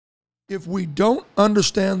if we don't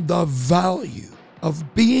understand the value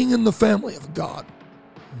of being in the family of God,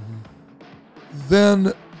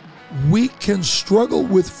 then we can struggle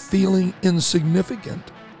with feeling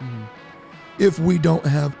insignificant if we don't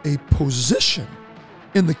have a position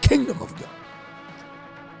in the kingdom of God.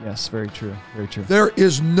 Yes, very true. Very true. There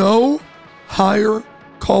is no higher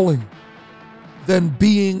calling than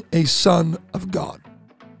being a son of God.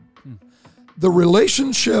 The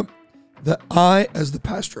relationship that I, as the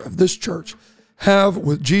pastor of this church, have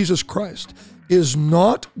with Jesus Christ is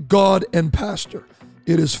not God and pastor.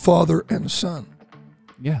 It is father and son.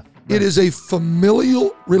 Yeah. Right. It is a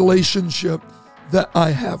familial relationship that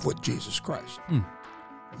I have with Jesus Christ.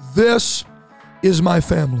 This is my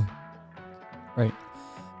family. Right.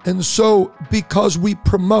 And so, because we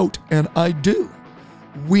promote, and I do,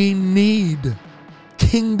 we need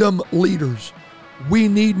kingdom leaders. We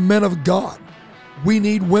need men of God. We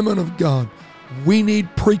need women of God. We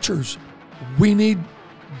need preachers. We need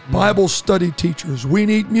Bible study teachers. We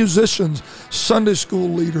need musicians, Sunday school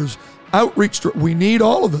leaders, outreach. We need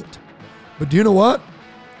all of it. But do you know what?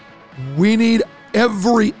 We need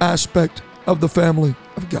every aspect of the family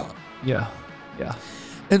of God. Yeah. Yeah.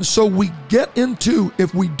 And so we get into,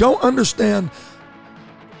 if we don't understand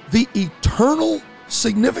the eternal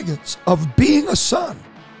significance of being a son,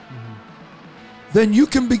 then you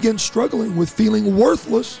can begin struggling with feeling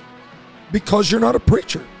worthless because you're not a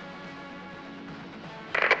preacher.